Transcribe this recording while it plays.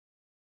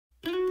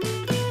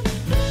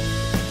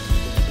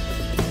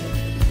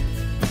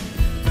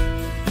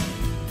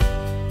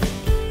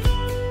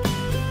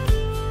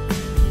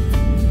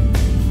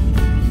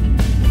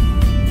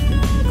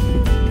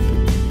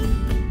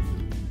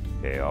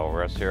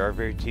to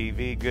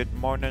RVerTV. Good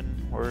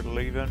morning. We're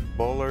leaving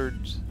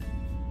Bullards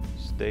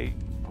State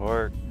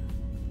Park.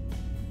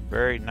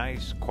 Very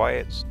nice,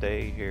 quiet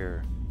stay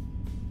here.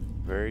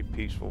 Very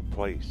peaceful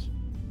place.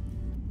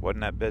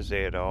 Wasn't that busy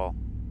at all.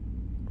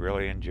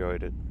 Really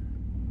enjoyed it.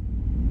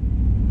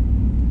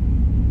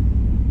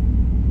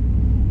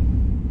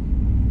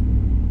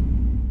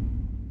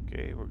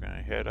 Okay, we're going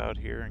to head out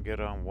here and get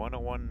on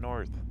 101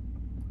 North.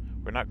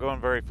 We're not going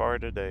very far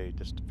today,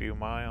 just a few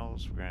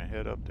miles. We're going to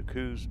head up to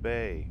Coos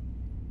Bay.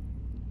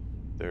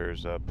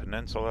 There's a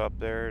peninsula up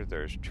there.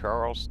 There's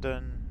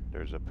Charleston.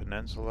 There's a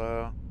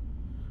peninsula.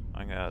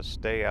 I'm going to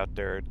stay out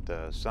there at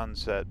the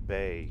Sunset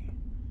Bay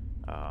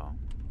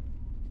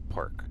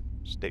Park,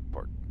 State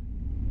Park.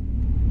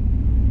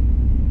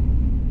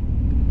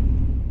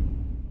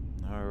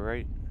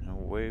 Alright,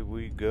 away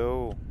we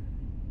go.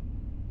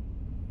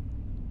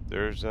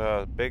 There's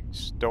a big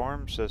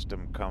storm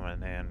system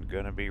coming in.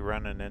 Gonna be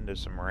running into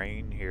some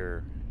rain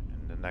here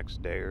in the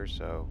next day or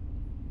so.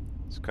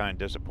 It's kind of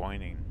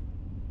disappointing,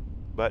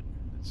 but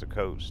it's the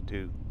coast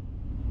too.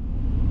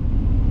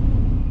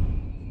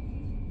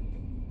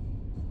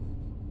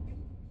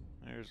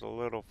 There's a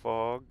little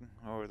fog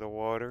over the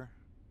water.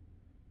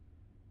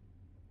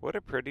 What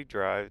a pretty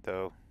drive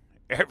though.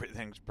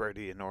 Everything's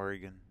pretty in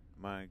Oregon.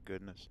 My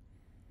goodness.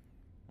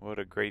 What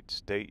a great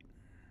state.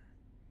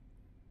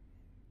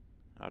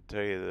 I'll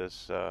tell you,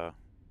 this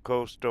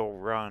coastal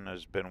run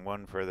has been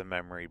one for the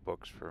memory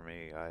books for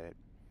me.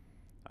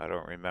 I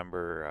don't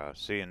remember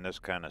seeing this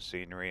kind of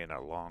scenery in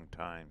a long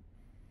time.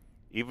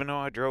 Even though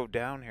I drove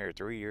down here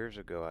 3 years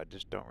ago, I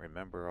just don't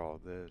remember all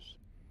this.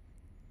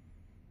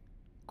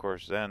 Of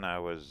course, then I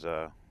was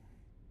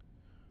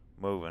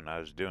moving. I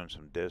was doing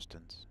some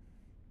distance.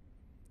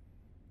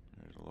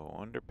 There's a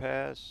little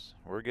underpass.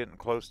 We're getting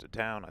close to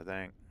town, I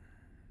think.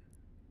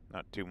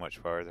 Not too much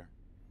farther.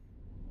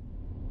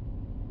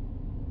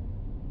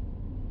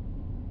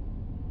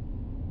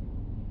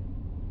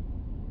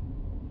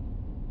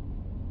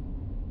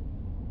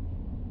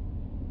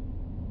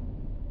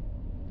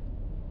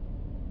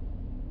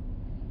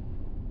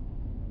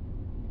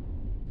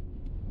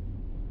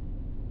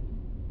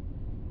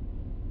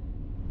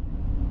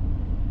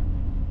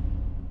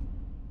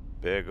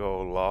 Big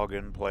old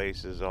logging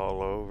places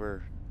all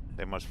over.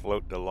 They must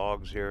float the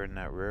logs here in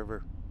that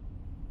river.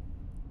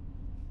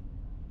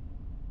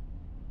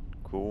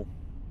 Cool.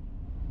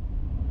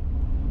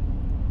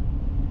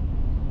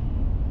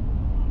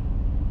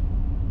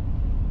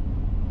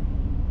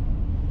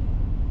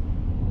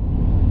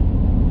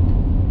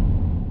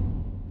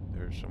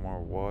 There's some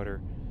more water.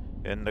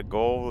 And the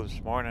goal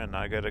this morning,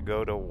 I gotta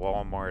go to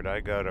Walmart. I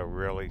gotta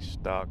really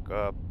stock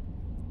up.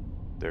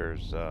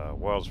 There's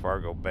Wells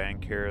Fargo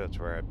Bank here. That's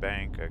where I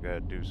bank. I gotta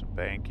do some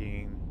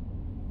banking.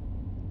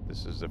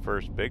 This is the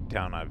first big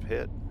town I've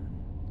hit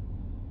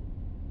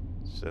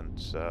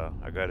since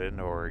I got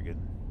into Oregon.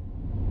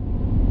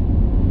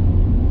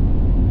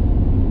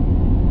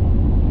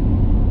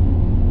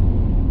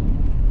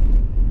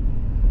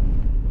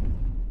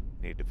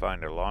 Need to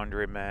find a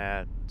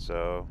laundromat.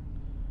 So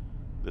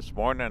this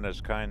morning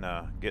is kind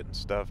of getting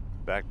stuff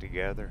back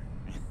together.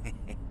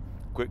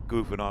 Quit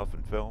goofing off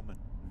and filming.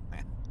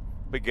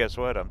 But guess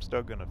what? I'm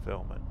still going to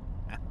film it.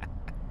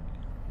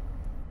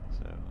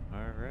 So,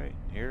 alright.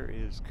 Here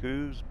is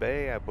Coos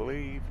Bay, I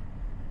believe.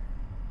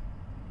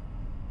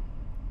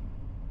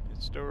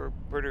 It's still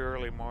pretty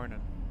early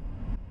morning.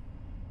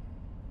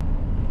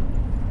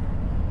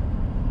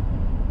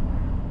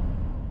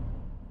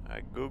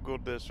 I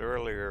googled this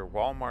earlier.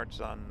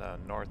 Walmart's on the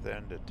north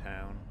end of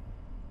town.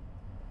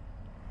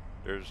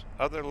 There's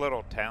other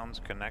little towns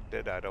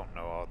connected. I don't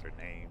know all their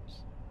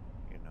names,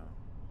 you know.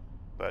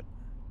 But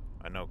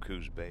I know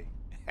Coos Bay.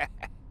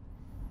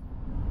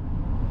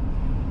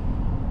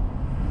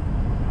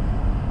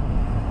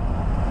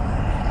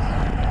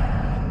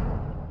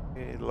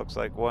 It looks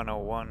like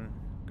 101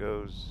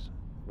 goes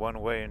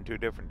one way in two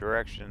different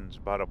directions.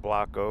 About a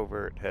block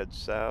over, it heads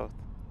south.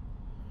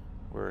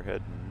 We're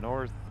heading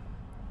north.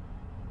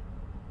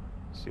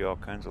 See all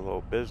kinds of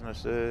little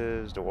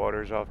businesses. The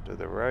water's off to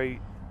the right.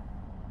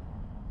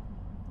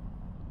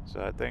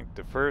 So I think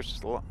the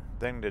first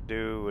thing to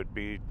do would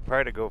be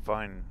try to go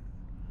find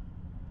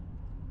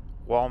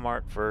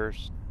Walmart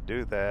first.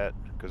 Do that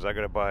because I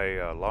gotta buy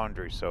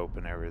laundry soap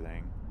and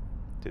everything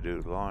to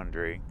do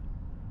laundry,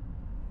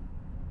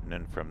 and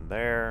then from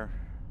there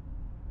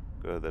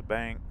go to the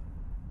bank,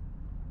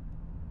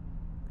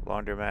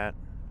 laundromat,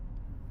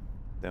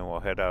 then we'll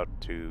head out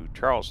to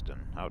Charleston,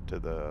 out to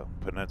the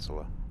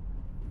peninsula.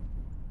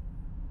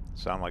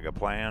 Sound like a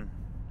plan?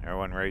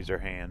 Everyone raise their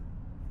hand.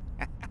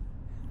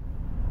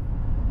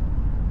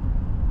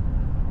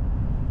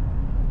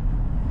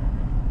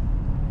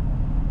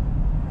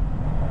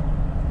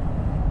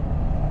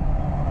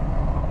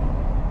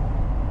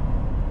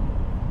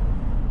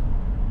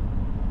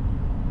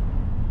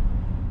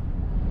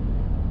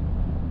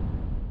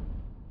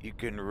 You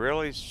can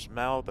really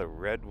smell the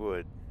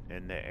redwood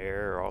in the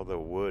air, all the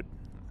wood.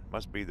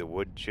 Must be the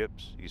wood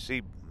chips. You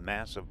see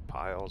massive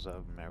piles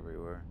of them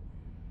everywhere.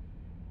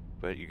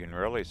 But you can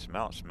really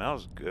smell it.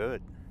 Smells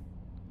good.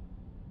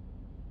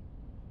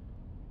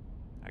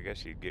 I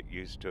guess you'd get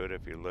used to it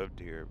if you lived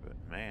here, but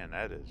man,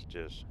 that is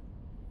just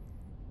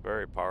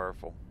very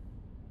powerful.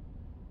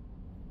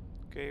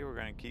 Okay, we're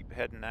going to keep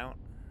heading out.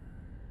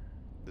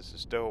 This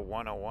is still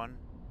 101.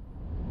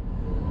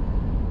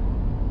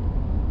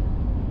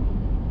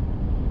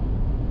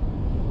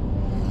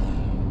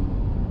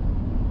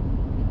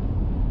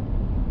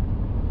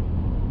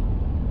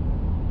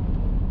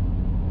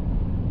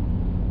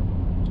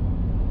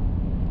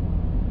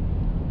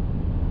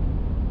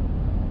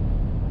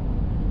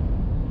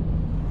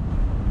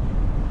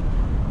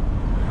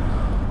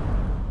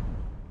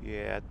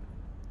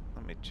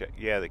 Let me check.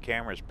 Yeah, the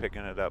camera's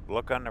picking it up.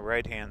 Look on the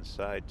right-hand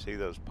side. See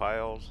those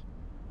piles?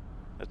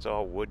 That's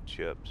all wood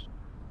chips.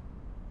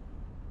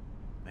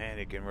 Man,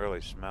 you can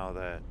really smell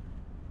that.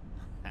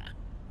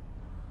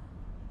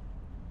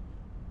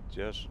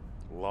 Just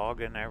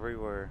logging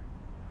everywhere.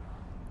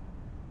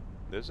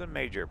 This is a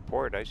major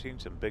port. I've seen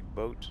some big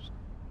boats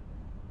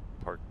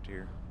parked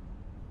here.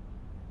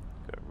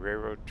 Got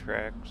railroad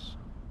tracks.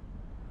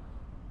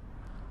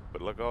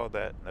 But look at all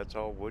that. That's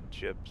all wood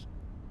chips.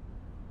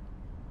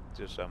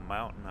 Just a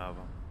mountain of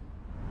them.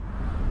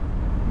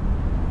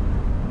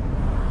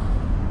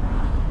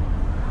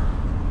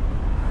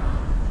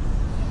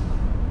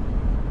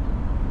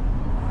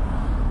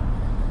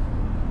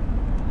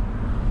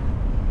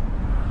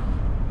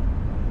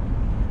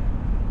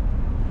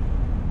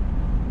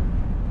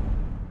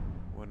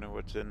 Wonder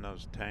what's in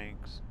those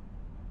tanks.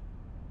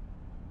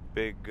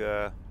 Big,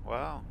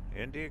 wow,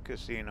 India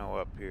Casino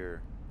up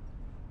here.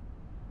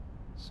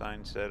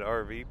 Sign said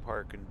RV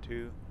parking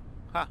too.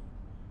 Ha!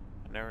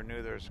 Never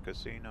knew there was a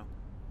casino.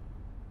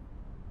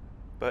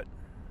 But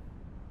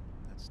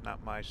that's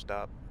not my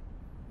stop.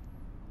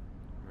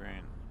 We're going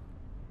to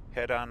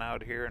head on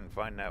out here and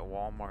find that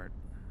Walmart.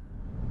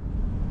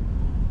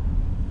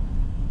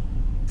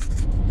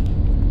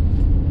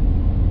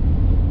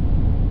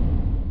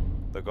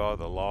 Look at all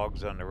the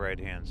logs on the right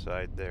hand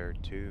side there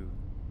too.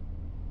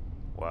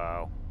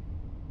 Wow.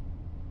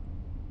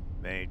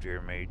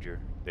 Major.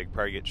 They could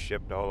probably get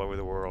shipped all over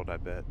the world, I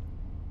bet.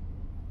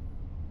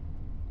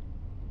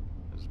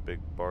 Big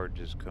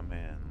barges come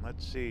in.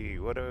 Let's see,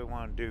 what do I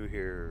want to do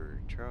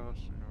here?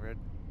 Charleston, Red.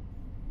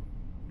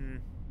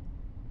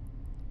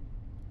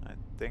 I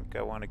think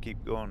I want to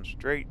keep going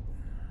straight.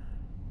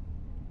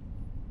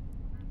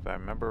 If I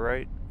remember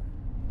right.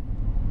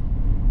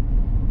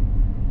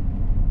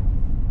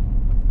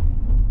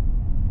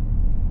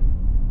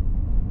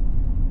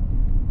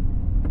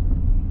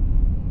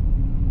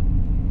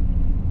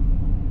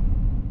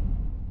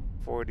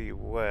 .40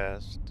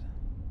 west.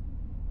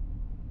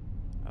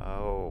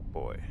 Oh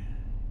boy.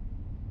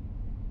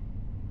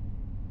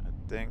 I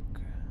think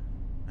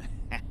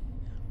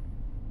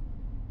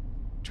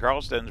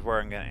Charleston's where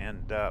I'm going to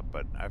end up,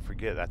 but I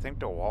forget. I think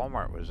the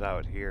Walmart was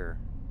out here.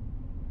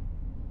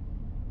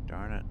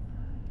 Darn it.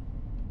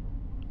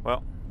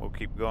 Well, we'll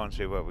keep going,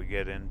 see what we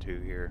get into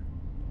here.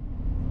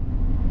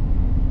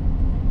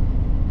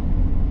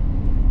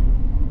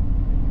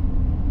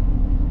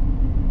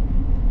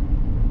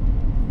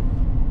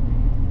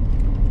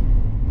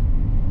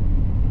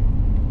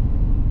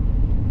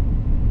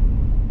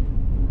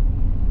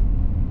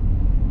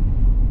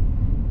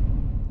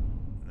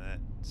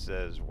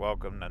 Says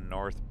welcome to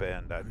North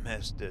Bend. I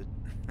missed it.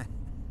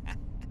 I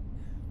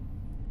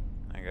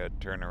gotta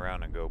turn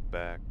around and go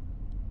back.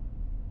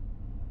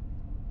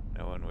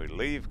 Now when we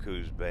leave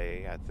Coos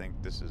Bay, I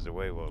think this is the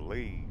way we'll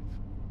leave,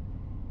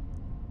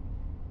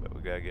 but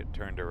we gotta get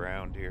turned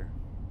around here.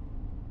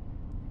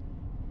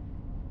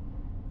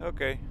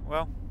 Okay,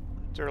 well,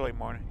 it's early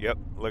morning. Yep,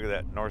 look at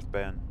that, North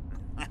Bend.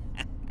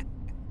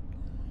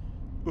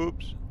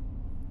 Oops.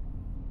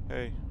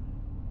 Hey,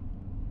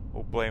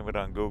 we'll blame it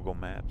on Google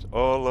Maps.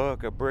 Oh,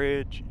 look, a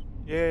bridge.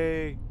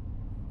 Yay.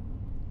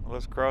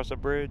 Let's cross a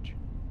bridge.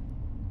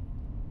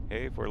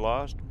 Hey, if we're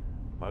lost,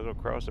 might as well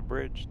cross a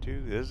bridge,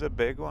 too. This is a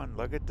big one.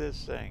 Look at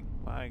this thing.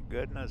 My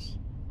goodness.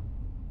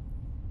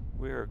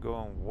 We are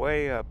going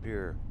way up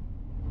here.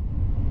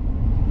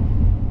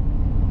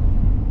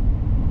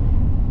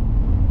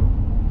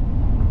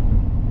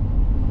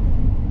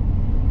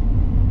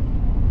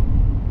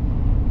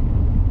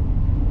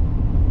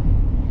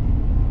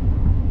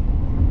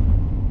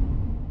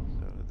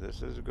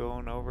 This is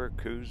going over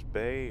Coos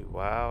Bay.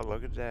 Wow,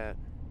 look at that.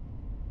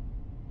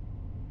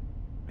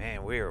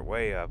 Man, we are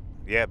way up.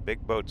 Yeah,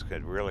 big boats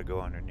could really go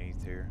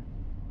underneath here.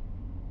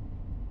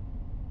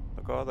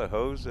 Look at all the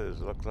hoses.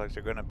 Looks like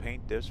they're going to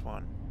paint this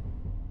one.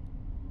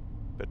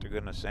 Bet they're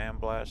going to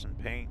sandblast and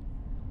paint.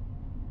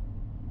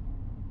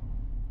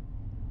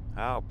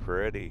 How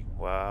pretty.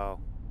 Wow.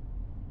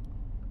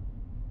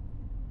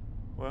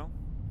 Well,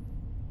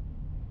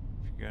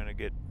 if you're going to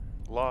get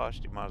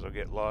lost, you might as well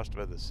get lost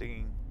by the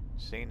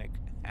scenic.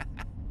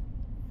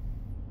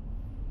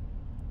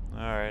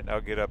 Alright,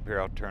 I'll get up here,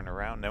 I'll turn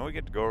around, then we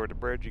get to go over the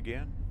bridge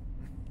again.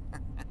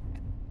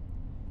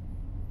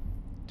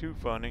 Too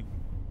funny.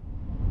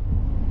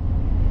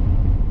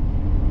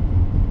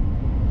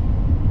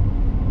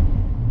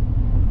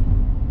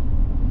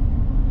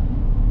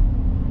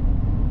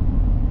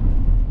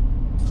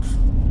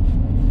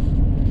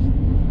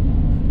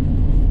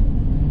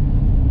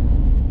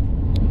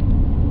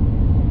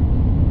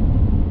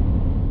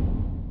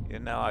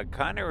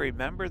 kind of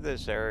remember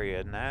this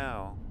area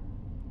now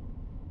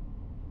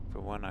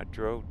from when I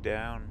drove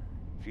down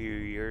a few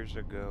years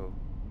ago.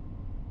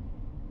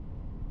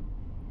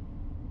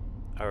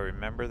 I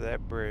remember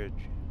that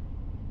bridge.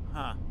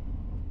 Huh.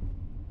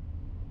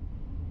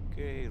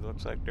 Okay,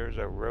 looks like there's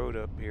a road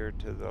up here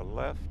to the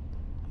left.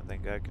 I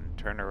think I can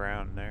turn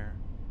around there.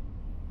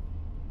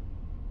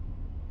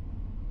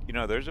 You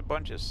know, there's a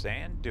bunch of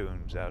sand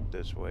dunes out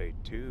this way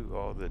too.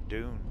 All the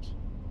dunes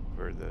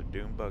for the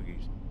dune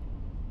buggies.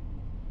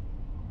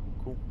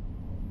 Cool.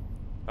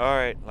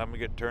 Alright, let me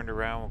get turned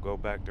around. We'll go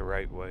back the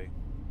right way.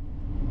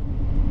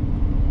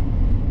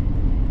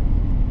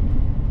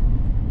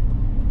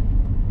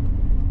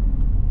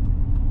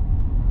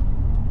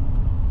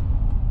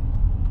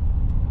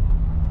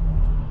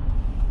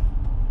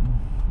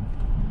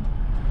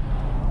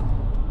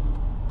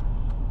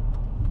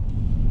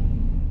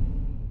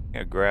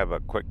 Gonna grab a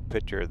quick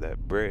picture of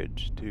that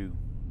bridge too.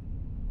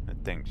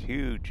 That thing's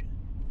huge.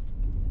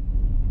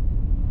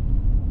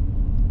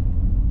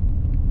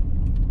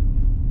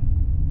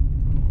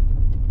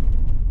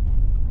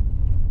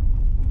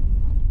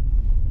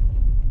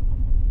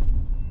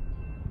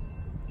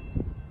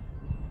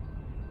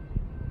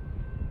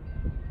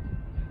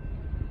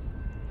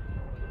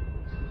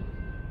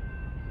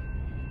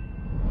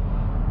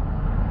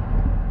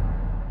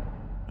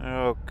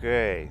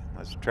 Okay,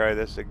 let's try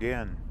this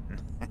again.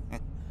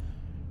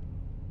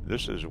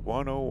 This is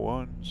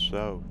 101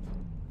 South.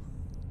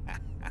 Yeah,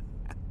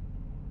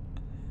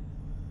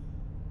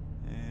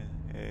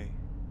 hey.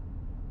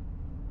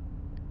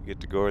 You get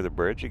to go over the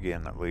bridge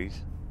again at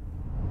least.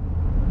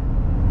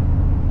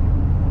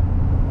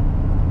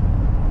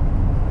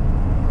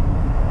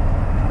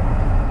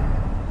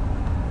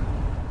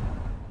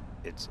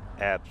 It's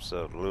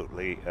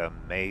absolutely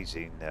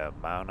amazing the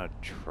amount of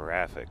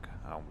traffic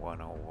on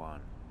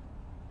 101.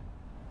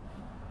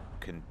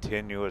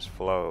 Continuous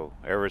flow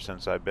ever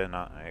since I've been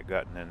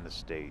gotten in the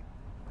state.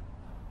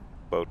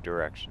 Both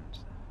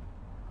directions.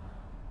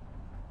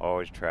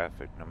 Always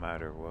traffic no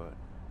matter what.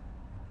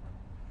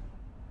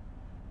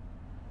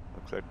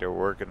 Looks like they're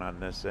working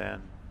on this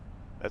end.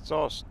 That's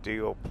all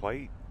steel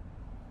plate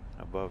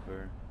above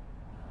there.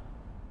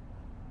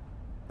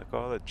 Look,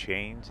 all the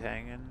chains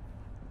hanging.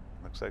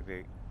 Looks like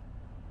they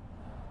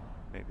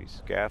maybe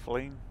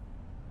scaffolding.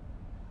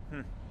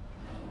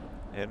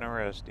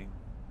 Interesting.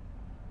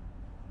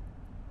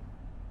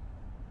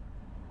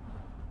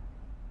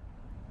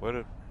 What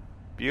a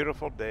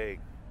beautiful day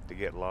to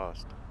get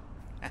lost.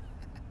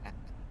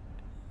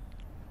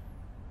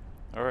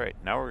 Alright,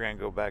 now we're going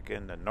to go back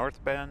into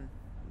North Bend,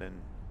 then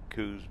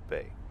Coos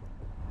Bay.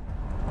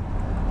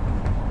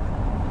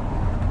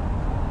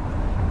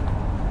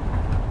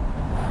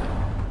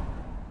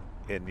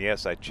 And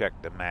yes, I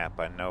checked the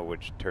map. I know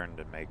which turn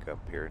to make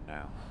up here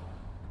now.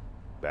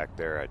 Back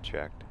there I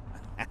checked.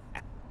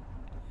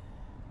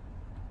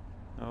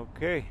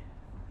 Okay,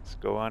 let's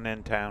go on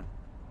in town.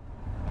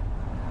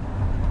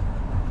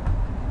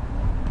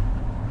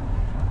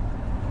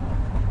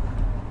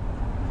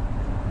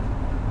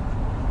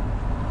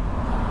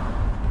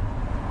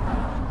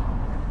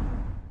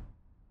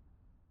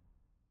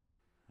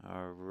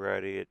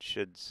 Alrighty, it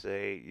should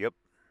say, yep.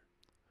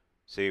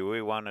 See,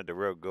 we wanted the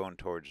road going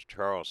towards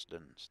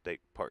Charleston State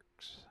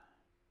Parks.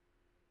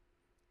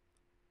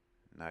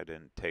 And I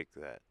didn't take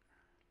that.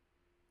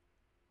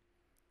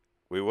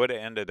 We would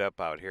have ended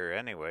up out here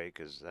anyway,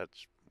 because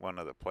that's one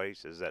of the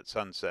places. That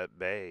Sunset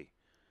Bay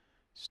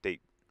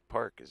State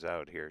Park is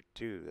out here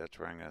too. That's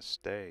where I'm going to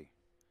stay.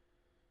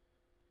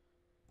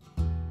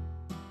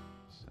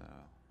 So,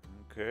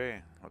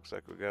 okay. Looks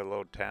like we got a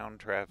little town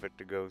traffic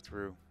to go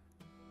through.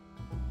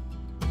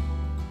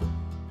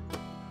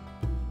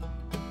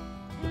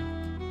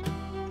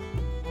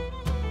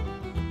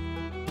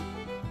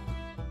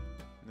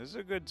 This is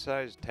a good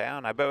sized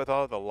town. I bet with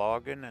all the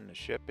logging and the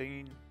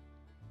shipping,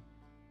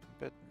 I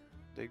bet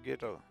they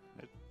get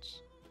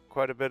it's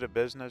quite a bit of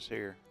business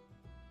here.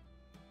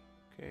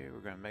 Okay,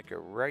 we're gonna make a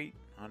right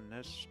on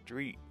this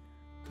street.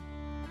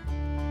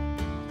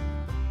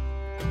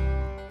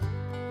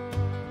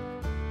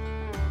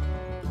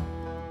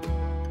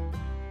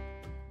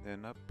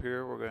 Then up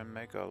here we're gonna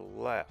make a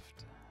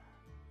left.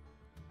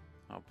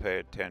 I'll pay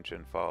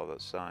attention, follow the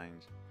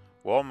signs.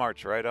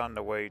 Walmart's right on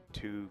the way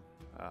to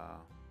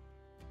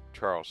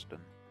Charleston.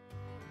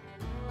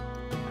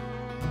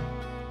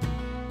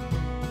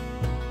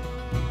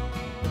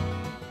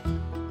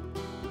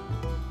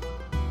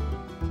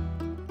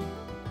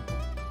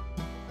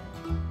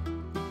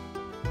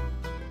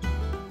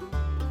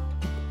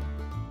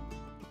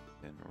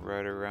 Then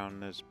right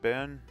around this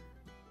bend.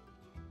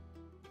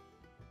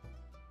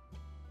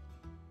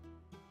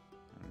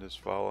 And just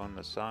following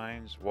the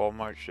signs.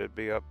 Walmart should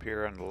be up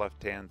here on the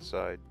left-hand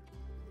side.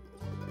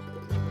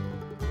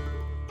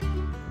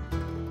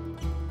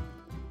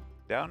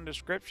 Down in the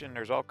description,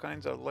 there's all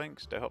kinds of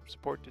links to help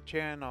support the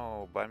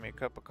channel. Buy me a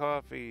cup of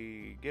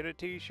coffee, get a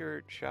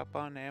t-shirt, shop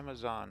on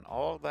Amazon.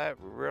 All that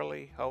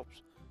really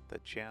helps the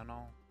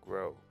channel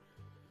grow.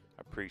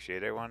 I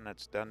appreciate everyone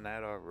that's done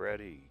that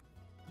already.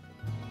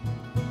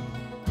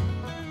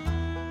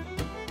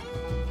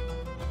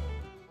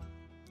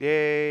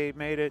 Yay,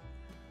 made it.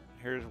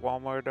 Here's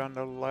Walmart on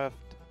the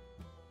left.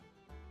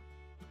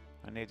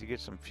 I need to get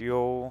some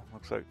fuel.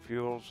 Looks like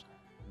fuel's.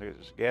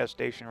 There's a gas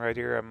station right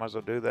here. I might as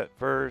well do that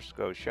first.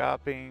 Go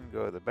shopping,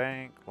 go to the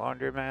bank,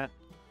 laundromat.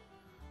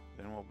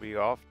 Then we'll be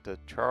off to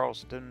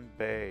Charleston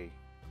Bay.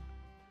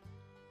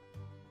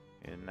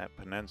 In that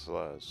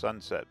peninsula,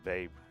 Sunset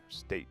Bay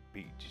State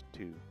Beach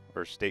too,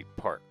 or State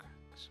Park,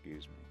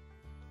 excuse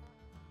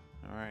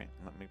me. Alright,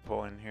 let me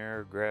pull in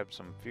here, grab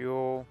some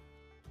fuel.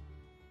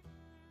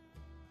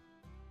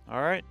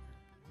 Alright,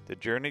 the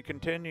journey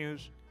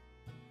continues.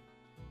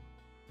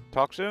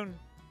 Talk soon.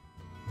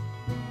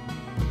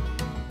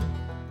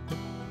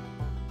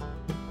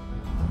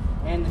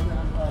 And 10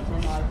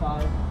 out of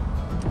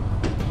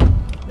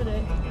 5.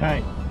 Today.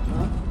 Hi.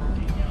 Huh?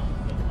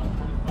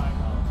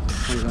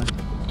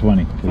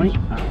 20, please. 20?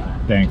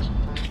 Thanks.